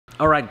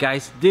Alright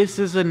guys, this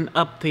is an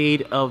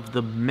update of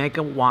the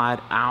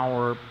megawatt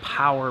hour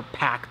power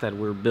pack that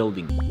we're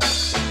building.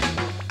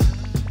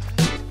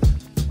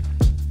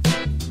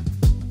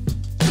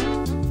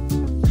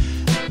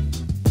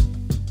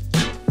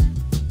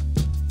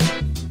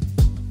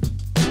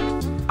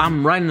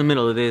 I'm right in the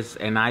middle of this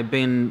and I've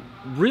been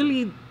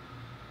really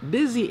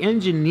busy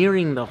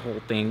engineering the whole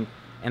thing,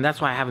 and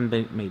that's why I haven't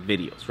made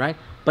videos, right?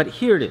 But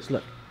here it is,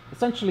 look.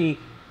 Essentially,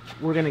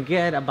 we're gonna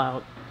get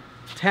about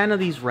 10 of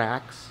these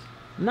racks.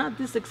 Not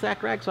this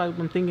exact rack, so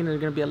I'm thinking they're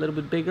gonna be a little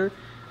bit bigger.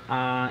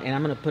 And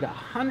I'm gonna put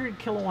 100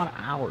 kilowatt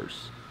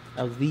hours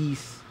of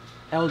these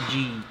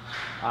LG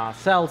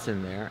cells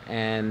in there,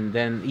 and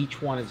then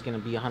each one is gonna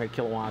be 100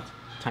 kilowatts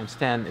times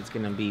 10. It's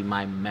gonna be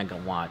my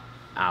megawatt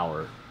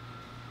hour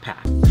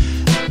pack.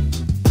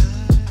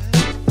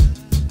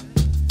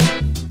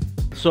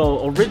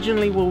 So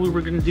originally what we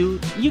were gonna do,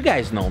 you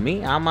guys know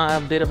me, I'm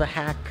a bit of a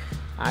hack.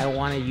 I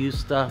wanna use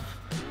stuff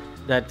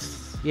that's,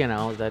 you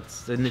know,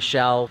 that's in the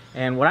shell.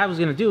 And what I was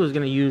gonna do is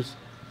gonna use,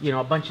 you know,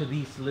 a bunch of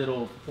these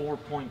little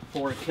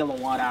 4.4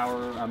 kilowatt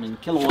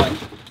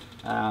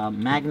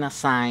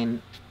MagnaSine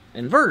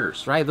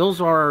inverters, right? Those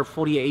are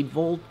 48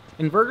 volt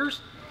inverters.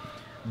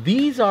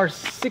 These are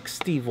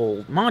 60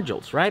 volt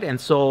modules, right?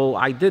 And so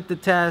I did the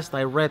test,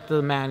 I read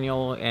the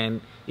manual,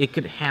 and it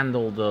could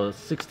handle the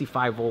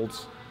 65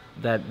 volts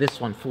that this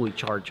one fully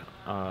charged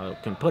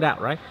can put out,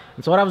 right?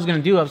 And so what I was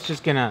gonna do, I was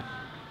just gonna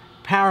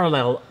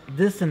parallel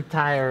this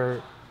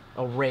entire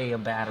array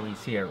of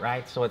batteries here,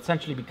 right? So it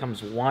essentially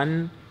becomes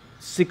one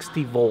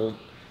 60 volt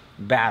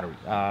battery.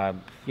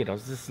 You know,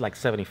 this is like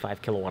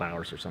 75 kilowatt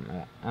hours or something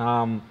like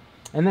that.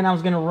 And then I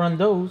was gonna run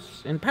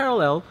those in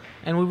parallel,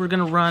 and we were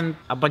gonna run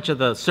a bunch of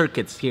the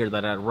circuits here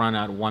that I run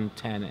at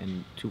 110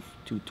 and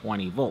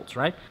 220 volts,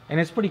 right? And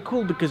it's pretty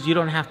cool because you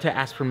don't have to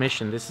ask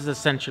permission. This is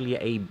essentially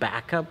a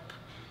backup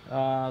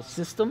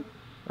system,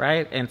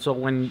 right? And so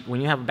when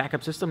you have a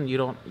backup system, you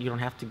don't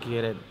have to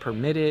get it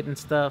permitted and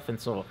stuff. And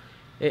so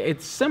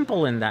it's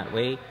simple in that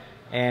way.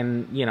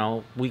 And you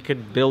know, we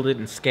could build it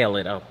and scale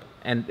it up.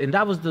 And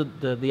that was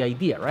the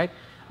idea, right?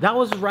 That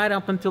was right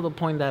up until the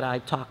point that I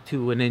talked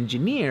to an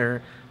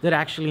engineer that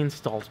actually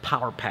installs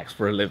power packs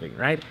for a living,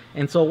 right?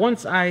 And so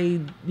once I,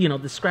 you know,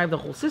 described the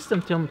whole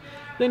system to him,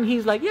 then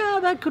he's like, yeah,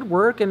 that could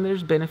work and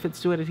there's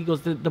benefits to it. And he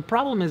goes, the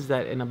problem is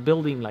that in a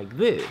building like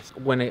this,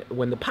 when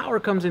the power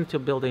comes into a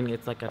building,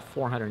 it's like at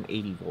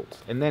 480 volts.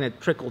 And then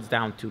it trickles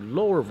down to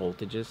lower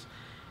voltages.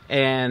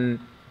 And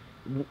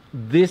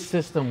this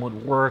system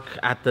would work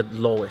at the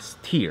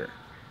lowest tier.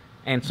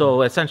 And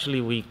so essentially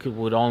we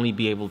would only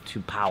be able to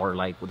power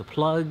like with the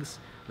plugs,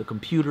 the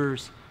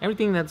computers,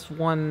 everything that's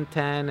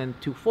 110 and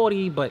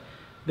 240, but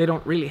they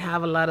don't really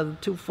have a lot of the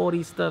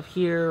 240 stuff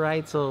here,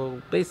 right?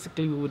 So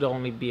basically we would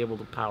only be able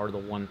to power the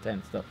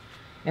 110 stuff.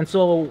 And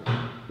so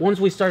once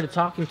we started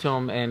talking to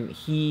him, and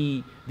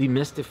he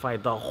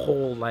demystified the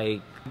whole,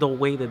 like the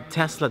way that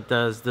Tesla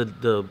does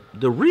the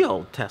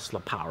real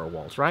Tesla power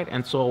walls, right?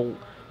 And so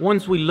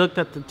once we looked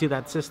at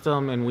that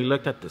system, and we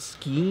looked at the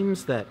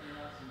schemes that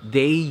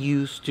they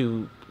use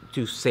to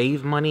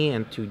save money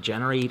and to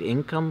generate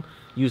income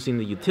using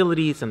the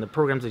utilities and the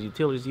programs that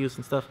utilities use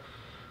and stuff,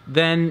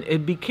 then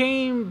it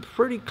became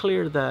pretty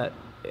clear that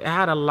it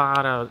had a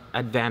lot of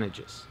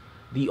advantages.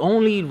 The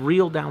only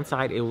real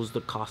downside, it was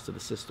the cost of the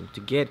system. To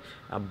get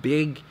a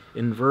big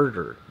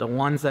inverter, the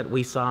ones that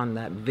we saw in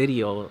that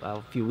video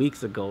a few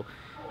weeks ago,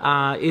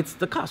 it's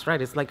the cost,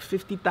 right? It's like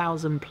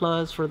 50,000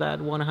 plus for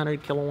that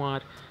 100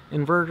 kilowatt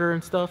inverter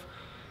and stuff.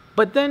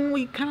 But then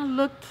we kind of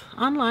looked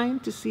online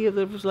to see if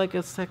there was like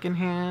a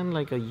secondhand,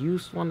 like a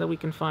used one that we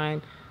can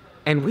find.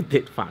 And we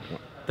did find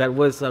one that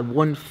was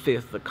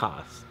 1/5 the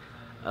cost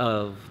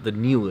of the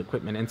new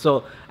equipment. And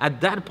so at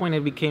that point,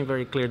 it became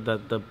very clear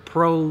that the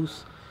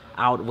pros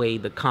outweigh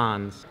the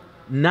cons.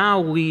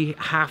 Now we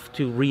have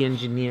to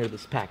re-engineer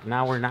this pack.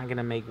 Now we're not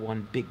gonna make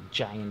one big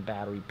giant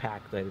battery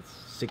pack that is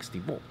 60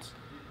 volts.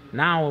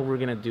 Now what we're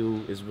gonna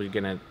do is we're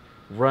gonna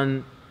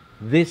run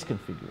this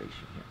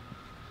configuration here.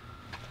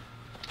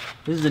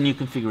 This is a new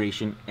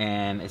configuration,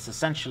 and it's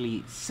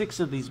essentially 6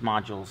 of these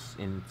modules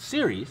in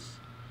series,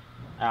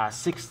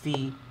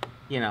 60,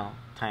 you know,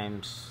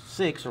 times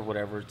 6 or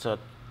whatever. It's a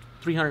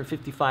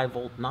 355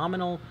 volt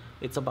nominal.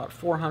 It's about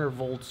 400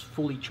 volts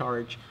fully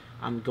charged.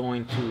 I'm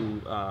going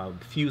to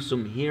fuse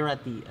them here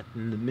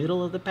in the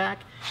middle of the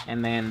pack,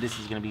 and then this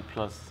is going to be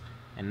plus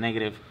and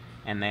negative,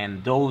 and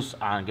then those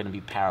are going to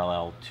be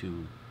parallel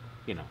to,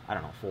 you know, I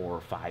don't know,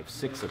 4, 5,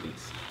 6 of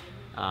these.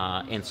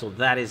 And so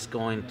that is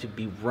going to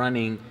be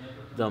running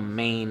the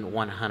main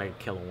 100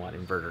 kilowatt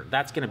inverter.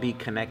 That's going to be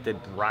connected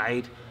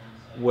right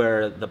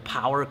where the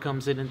power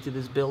comes into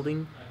this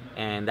building,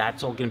 and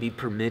that's all going to be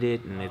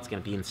permitted, and it's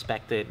going to be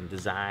inspected and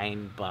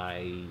designed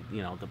by,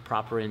 you know, the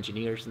proper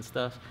engineers and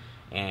stuff.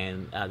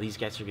 And these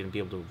guys are going to be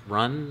able to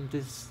run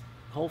this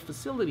whole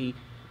facility,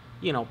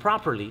 you know,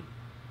 properly.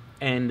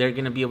 And they're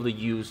going to be able to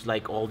use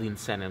like all the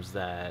incentives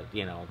that,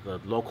 you know,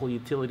 the local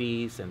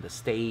utilities and the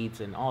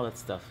states and all that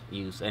stuff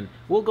use. And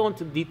we'll go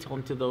into detail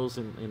into those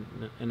in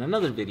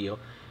another video,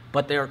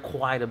 but there are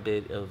quite a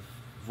bit of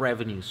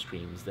revenue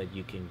streams that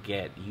you can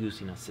get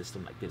using a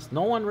system like this.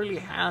 No one really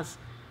has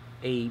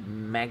a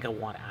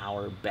megawatt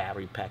hour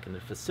battery pack in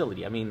their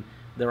facility. I mean,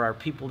 there are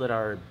people that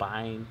are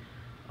buying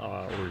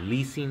or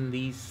leasing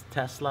these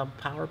Tesla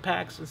power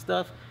packs and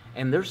stuff,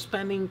 and they're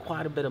spending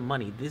quite a bit of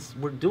money.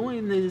 We're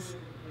doing this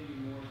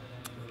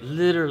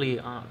literally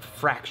a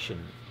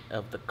fraction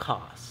of the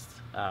cost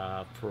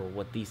for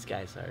what these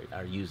guys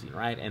are using,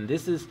 right? And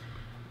this is,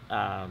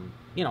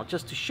 you know,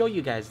 just to show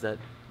you guys that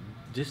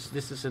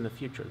this is in the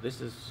future.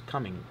 This is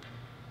coming.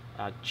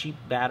 Cheap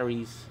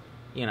batteries,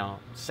 you know,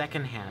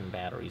 secondhand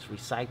batteries,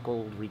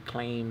 recycled,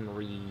 reclaimed,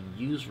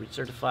 reused,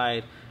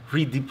 recertified,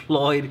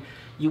 redeployed.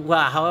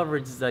 However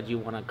it is that you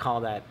want to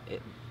call that.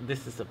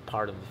 This is a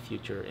part of the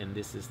future, and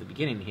this is the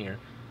beginning here.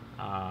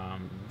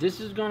 This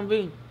is going to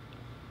be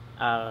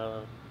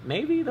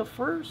maybe the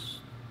first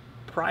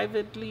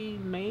privately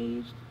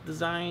made,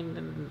 designed,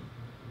 and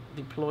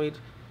deployed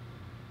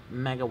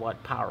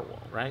megawatt power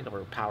wall, right? Or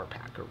power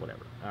pack or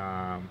whatever.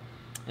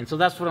 And so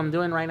that's what I'm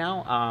doing right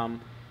now.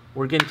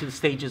 We're getting to the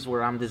stages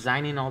where I'm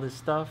designing all this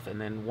stuff, and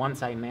then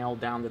once I nail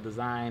down the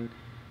design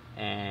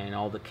and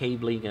all the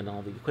cabling and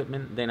all the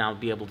equipment, then I'll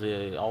be able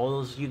to, all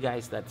those you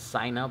guys that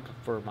sign up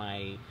for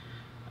my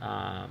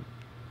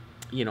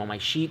you know, my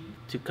sheet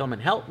to come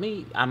and help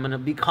me, I'm gonna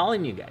be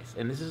calling you guys,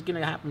 and this is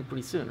gonna happen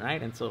pretty soon,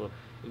 right? And so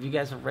if you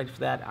guys are ready for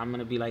that, I'm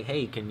gonna be like,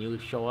 hey, can you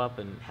show up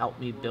and help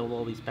me build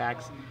all these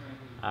packs?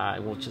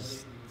 And we'll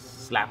just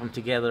slap them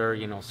together,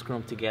 you know, screw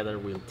them together.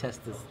 We'll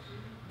test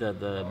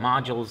the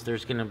modules.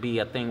 There's gonna be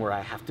a thing where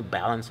I have to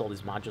balance all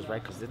these modules,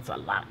 right? Because it's a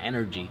lot of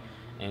energy,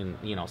 and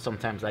you know,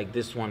 sometimes like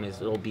this one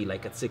it'll be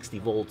like at 60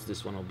 volts.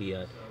 This one will be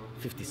at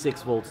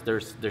 56 volts.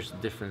 There's a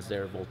difference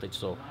there, voltage.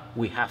 So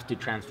we have to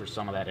transfer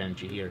some of that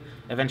energy here.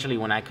 Eventually,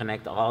 when I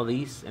connect all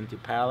these into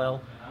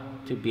parallel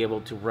to be able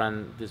to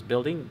run this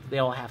building, they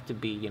all have to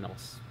be, you know,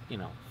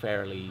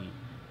 fairly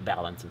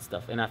balanced and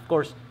stuff. And of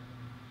course,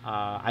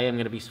 I am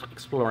going to be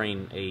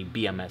exploring a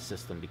BMS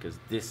system, because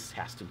this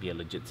has to be a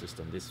legit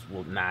system. This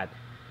will not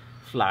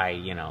fly,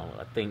 you know,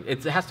 a thing.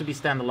 It has to be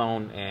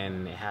standalone,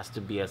 and it has to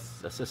be a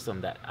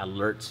system that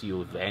alerts you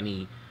of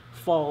any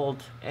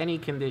fault, any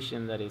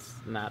condition that is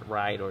not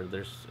right, or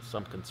there's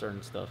some concern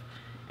and stuff.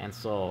 And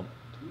so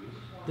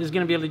this is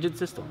going to be a legit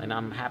system, and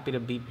I'm happy to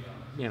be,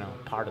 you know,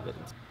 part of it.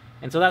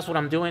 And so that's what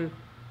I'm doing.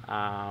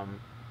 Thank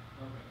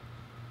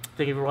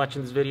you for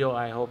watching this video.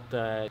 I hope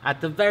that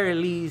at the very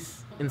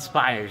least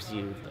inspires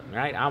you,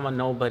 right? I'm a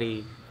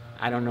nobody.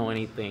 I don't know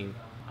anything.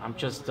 I'm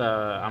just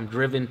I'm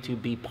driven to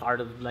be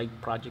part of like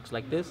projects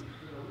like this,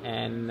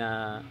 and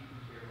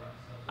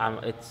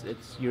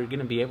you're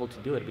gonna be able to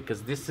do it,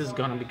 because this is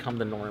gonna become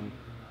the norm.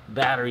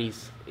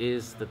 Batteries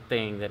is the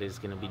thing that is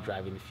gonna be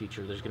driving the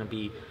future. There's gonna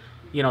be,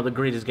 you know, the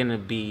grid is gonna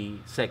be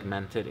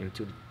segmented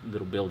into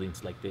little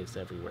buildings like this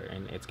everywhere,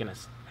 and it's gonna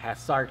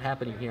start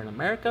happening here in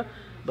America.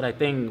 But I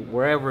think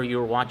wherever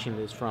you're watching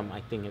this from,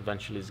 I think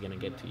eventually it's gonna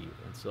get to you.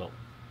 And so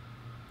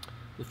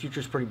the future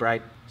is pretty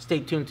bright. Stay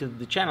tuned to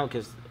the channel,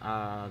 because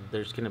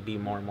there's gonna be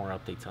more and more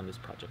updates on this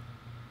project.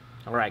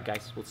 All right,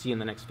 guys, we'll see you in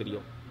the next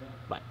video.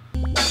 Bye.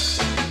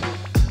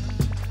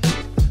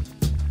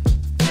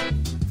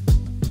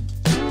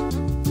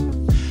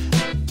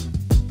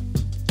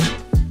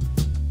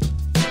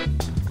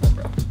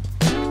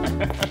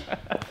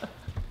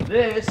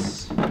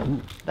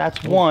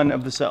 That's one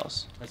of the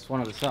cells. That's one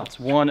of the cells. That's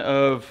one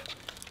of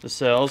the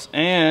cells,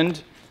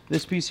 and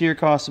this piece here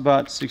costs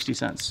about 60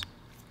 cents.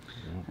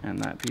 And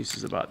that piece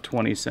is about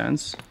 20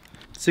 cents.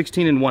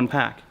 16 in one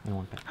pack.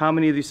 How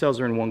many of these cells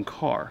are in one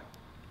car?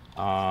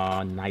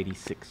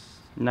 96.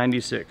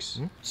 96.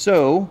 Mm-hmm.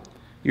 So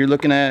you're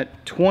looking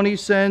at 20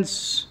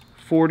 cents,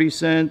 40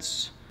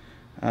 cents,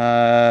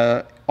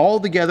 all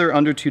together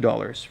under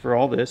 $2 for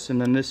all this.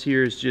 And then this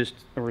here is just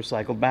a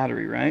recycled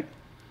battery, right?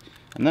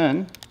 And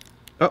then,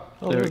 there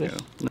we go.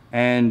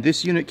 And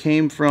this unit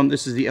came from,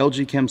 this is the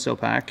LG Chem cell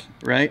pack,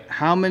 right?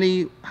 How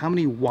many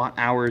watt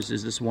hours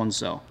is this one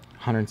cell?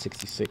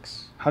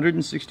 166.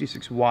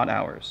 166 watt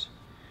hours.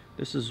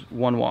 This is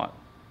 1 watt.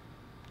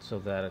 So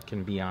that it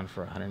can be on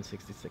for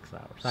 166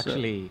 hours.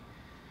 Actually,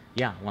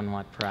 yeah, 1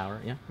 watt per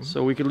hour, yeah. Mm-hmm.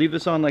 So we could leave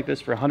this on like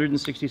this for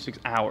 166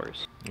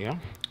 hours. Yeah.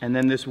 And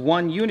then this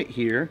one unit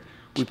here,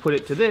 we put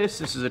it to this.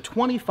 This is a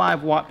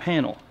 25 watt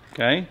panel,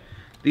 okay?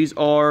 These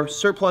are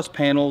surplus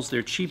panels.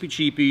 They're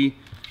cheapy.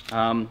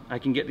 I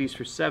can get these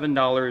for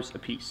 $7 a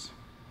piece,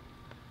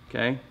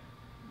 okay?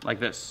 Like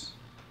this.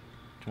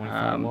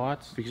 25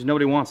 watts? Because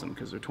nobody wants them,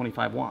 because they're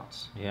 25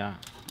 watts. Yeah.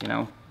 You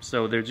know,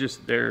 so they're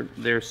just,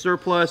 they're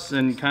surplus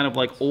and kind of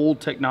like old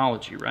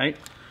technology, right?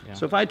 Yeah.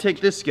 So if I take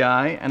this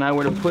guy and I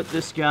were to put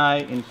this guy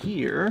in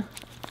here,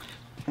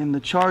 and the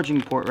charging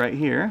port right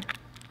here,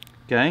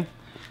 okay?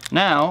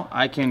 Now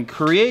I can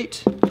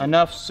create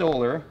enough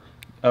solar,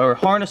 or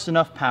harness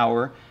enough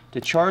power to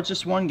charge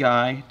this one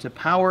guy to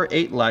power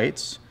 8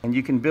 lights, and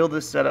you can build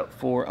this setup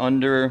for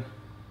under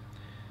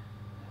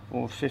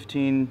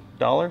 $15.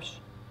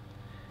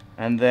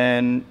 And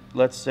then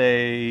let's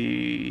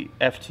say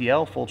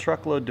FTL, full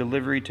truckload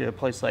delivery to a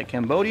place like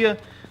Cambodia,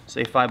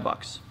 say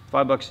 $5.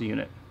 $5 a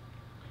unit.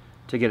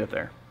 to get it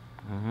there.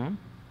 Mm-hmm.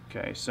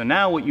 Okay, so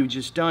now what you've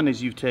just done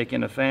is you've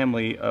taken a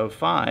family of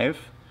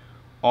 5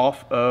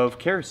 off of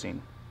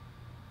kerosene.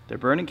 They're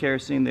burning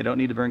kerosene. They don't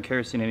need to burn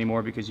kerosene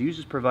anymore because you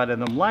just provided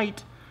them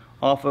light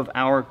off of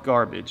our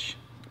garbage,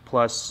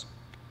 plus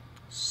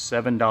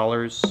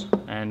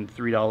 $7 and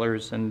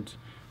 $3 and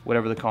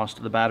whatever the cost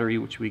of the battery,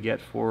 which we get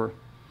for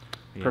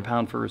per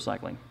pound for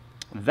recycling.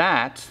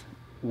 That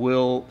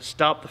will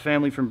stop the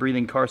family from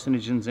breathing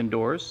carcinogens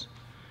indoors.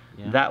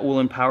 That will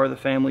empower the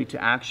family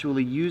to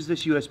actually use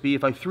this USB.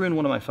 If I threw in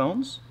one of my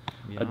phones,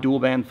 a dual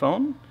band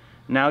phone,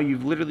 now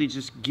you've literally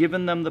just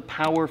given them the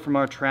power from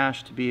our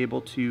trash to be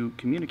able to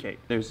communicate.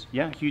 There's,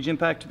 huge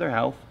impact to their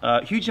health,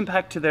 huge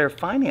impact to their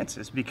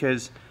finances,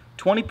 because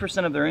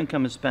 20% of their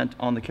income is spent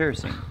on the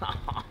kerosene.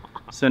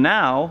 So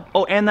now,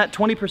 oh, and that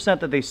 20%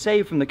 that they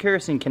save from the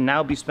kerosene can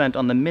now be spent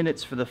on the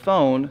minutes for the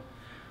phone.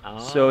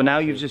 So now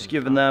you've just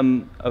given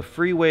them a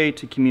free way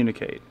to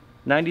communicate.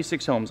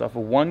 96 homes off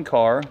of 1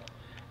 car.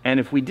 And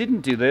if we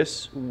didn't do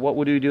this, what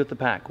would we do with the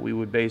pack? We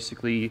would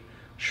basically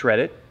shred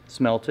it,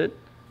 smelt it,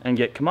 and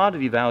get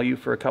commodity value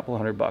for a couple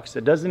 $100.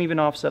 It doesn't even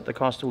offset the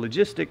cost of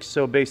logistics.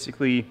 So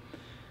basically,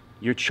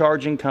 you're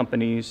charging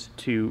companies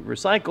to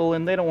recycle,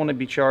 and they don't want to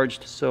be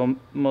charged. So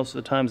most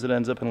of the times it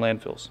ends up in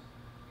landfills.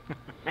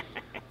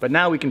 But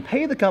now we can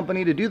pay the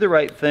company to do the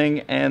right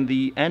thing, and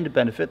the end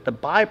benefit, the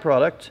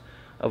byproduct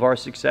of our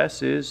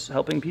success, is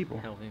helping people.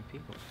 Helping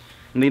people.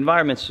 And the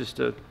environment's just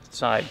a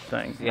side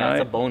thing. Yeah,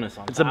 right? it's a bonus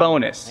on It's top. a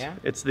bonus. Yeah?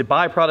 It's the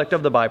byproduct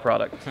of the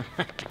byproduct.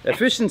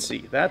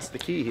 Efficiency, that's the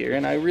key here.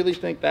 And I really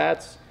think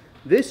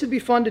this would be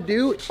fun to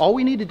do. All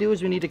we need to do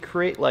is we need to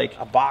create like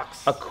A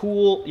box. a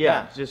cool,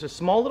 just a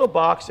small little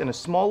box and a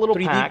small little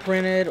 3D pack.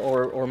 printed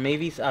or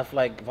maybe stuff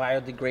like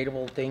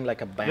biodegradable thing,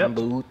 like a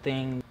bamboo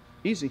thing.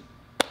 Easy,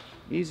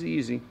 easy,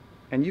 easy.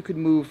 And you could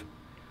move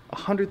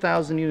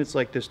 100,000 units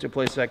like this to a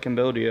place like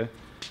Cambodia,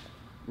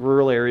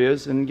 rural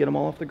areas, and get them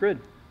all off the grid.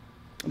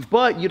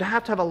 But you'd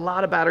have to have a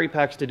lot of battery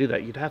packs to do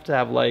that. You'd have to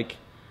have like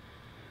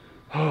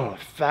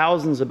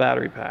thousands of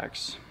battery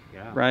packs,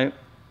 right?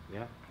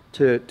 Yeah.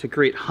 To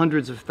create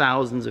hundreds of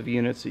thousands of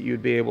units that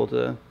you'd be able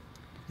to.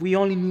 We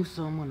only knew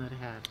someone that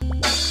had.